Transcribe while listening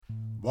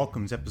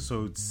Welcome to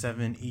episode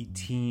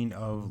 718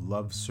 of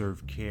Love,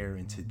 Serve, Care.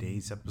 In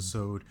today's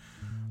episode,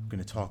 I'm going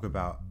to talk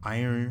about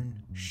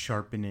iron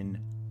sharpening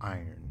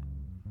iron.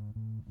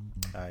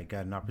 I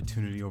got an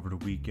opportunity over the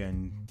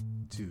weekend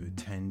to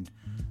attend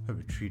a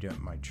retreat at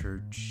my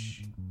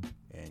church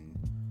and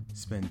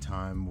spend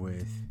time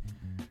with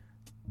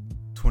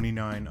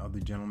 29 other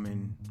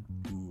gentlemen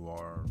who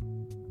are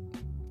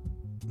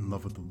in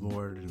love with the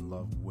Lord, in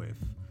love with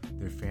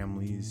their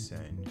families,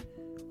 and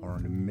are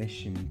on a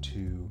mission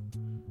to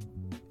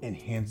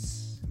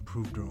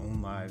improve their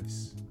own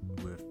lives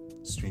with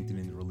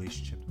strengthening the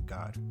relationship with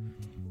God.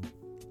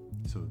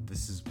 So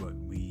this is what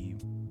we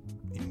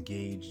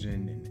engaged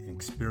in and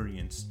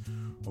experienced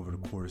over the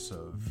course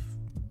of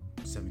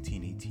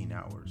 18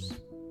 hours.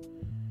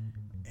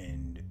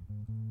 And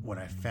what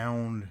I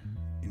found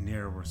in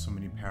there were so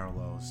many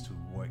parallels to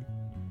what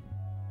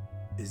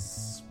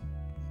is,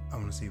 I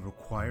want to say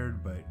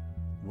required, but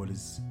what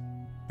is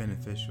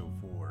beneficial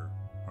for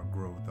our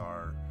growth,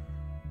 our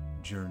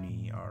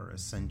journey, our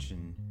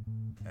ascension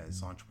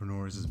as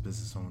entrepreneurs, as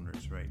business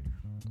owners, right?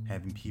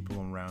 Having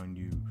people around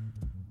you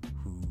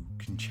who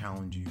can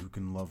challenge you, who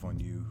can love on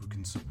you, who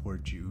can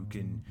support you, who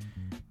can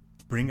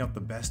bring out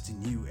the best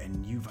in you,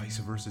 and you vice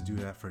versa do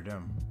that for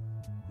them,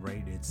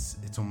 right? It's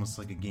almost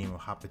like a game of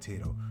hot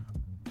potato.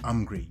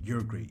 I'm great,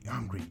 you're great,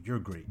 I'm great, you're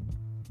great.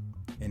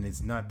 And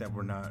it's not that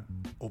we're not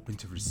open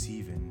to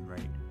receiving,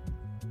 right?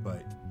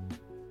 But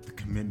the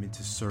commitment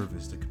to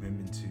service, the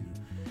commitment to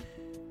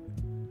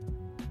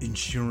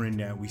ensuring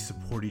that we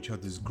support each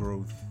other's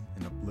growth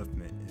and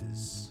upliftment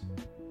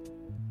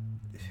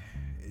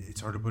it's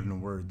hard to put into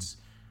words.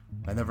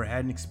 I never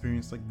had an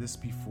experience like this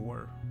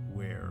before,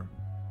 where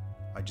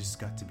I just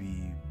got to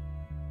be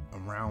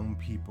around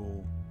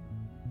people,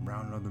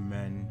 around other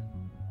men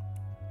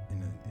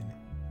in an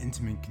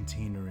intimate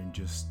container, and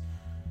just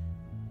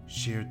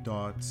share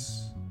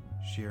thoughts,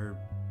 share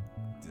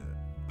the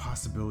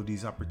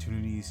possibilities,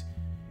 opportunities,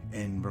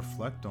 and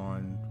reflect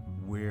on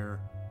where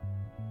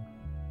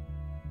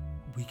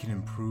we can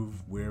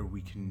improve, where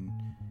we can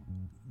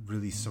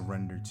really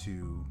surrender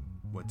to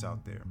what's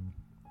out there.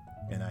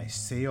 And I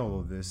say all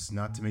of this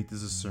not to make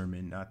this a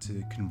sermon, not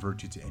to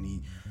convert you to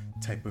any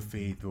type of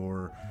faith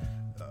or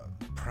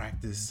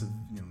practice of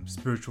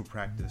spiritual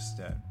practice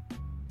that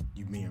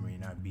you may or may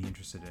not be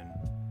interested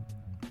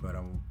in. But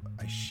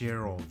I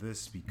share all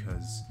this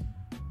because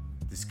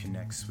this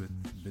connects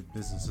with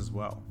business as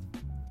well,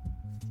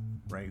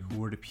 right?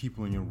 Who are the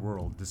people in your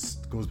world? This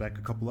goes back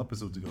a couple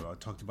episodes ago. I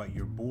talked about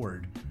your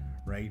board,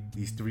 right?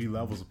 These three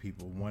levels of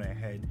people, one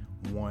ahead,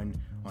 one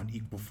on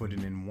equal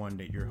footing, and one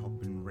that you're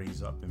helping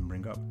raise up and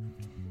bring up.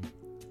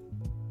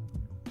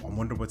 I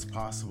wonder what's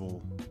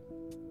possible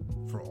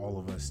for all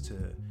of us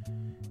to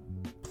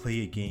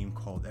play a game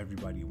called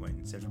Everybody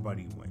Wins.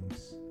 Everybody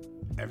wins.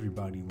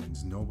 Everybody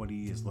wins.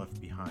 Nobody is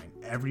left behind.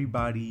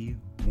 Everybody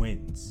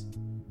wins.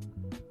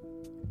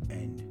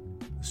 And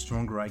the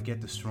stronger I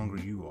get, the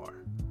stronger you are.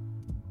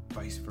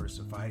 Vice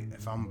versa.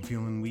 If I'm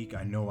feeling weak,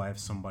 I know I have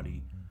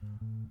somebody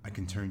I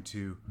can turn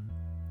to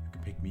who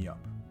can pick me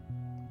up.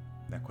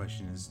 That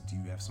question is, do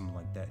you have someone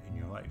like that in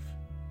your life?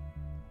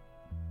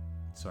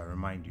 So I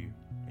remind you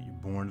that you're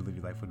born to live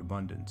your life with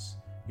abundance.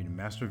 You're the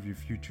master of your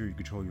future, you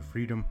control your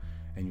freedom,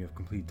 and you have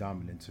complete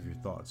dominance of your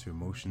thoughts, your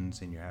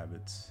emotions, and your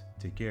habits.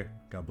 Take care.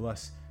 God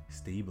bless.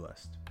 Stay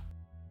blessed.